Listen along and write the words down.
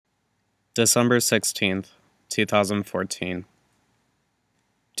December 16th, 2014.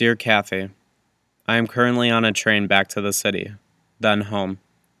 Dear Kathy, I am currently on a train back to the city, then home.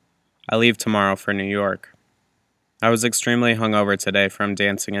 I leave tomorrow for New York. I was extremely hungover today from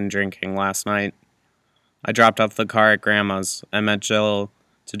dancing and drinking last night. I dropped off the car at Grandma's and met Jill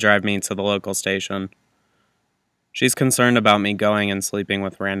to drive me to the local station. She's concerned about me going and sleeping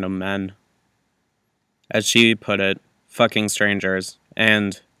with random men. As she put it, fucking strangers,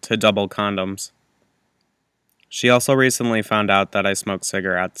 and to double condoms. She also recently found out that I smoke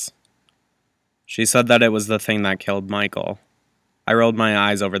cigarettes. She said that it was the thing that killed Michael. I rolled my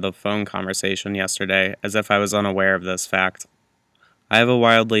eyes over the phone conversation yesterday as if I was unaware of this fact. I have a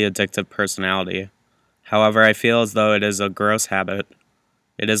wildly addictive personality. However, I feel as though it is a gross habit.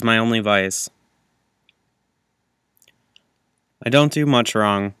 It is my only vice. I don't do much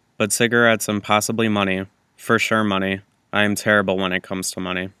wrong, but cigarettes and possibly money, for sure money, I am terrible when it comes to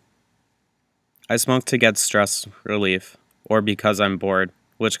money. I smoke to get stress relief, or because I'm bored,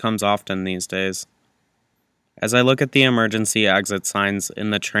 which comes often these days. As I look at the emergency exit signs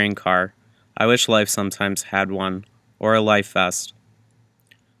in the train car, I wish life sometimes had one, or a life vest.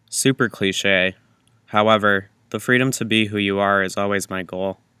 Super cliche. However, the freedom to be who you are is always my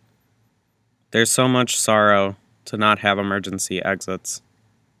goal. There's so much sorrow to not have emergency exits.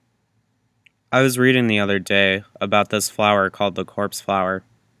 I was reading the other day about this flower called the corpse flower.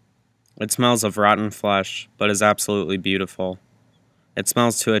 It smells of rotten flesh, but is absolutely beautiful. It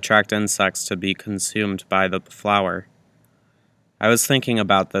smells to attract insects to be consumed by the flower. I was thinking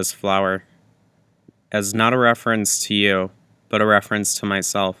about this flower as not a reference to you, but a reference to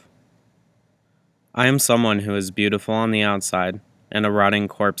myself. I am someone who is beautiful on the outside and a rotting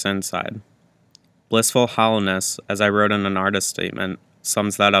corpse inside. Blissful hollowness, as I wrote in an artist statement,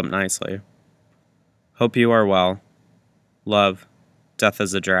 sums that up nicely. Hope you are well. Love. Death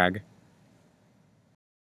is a drag.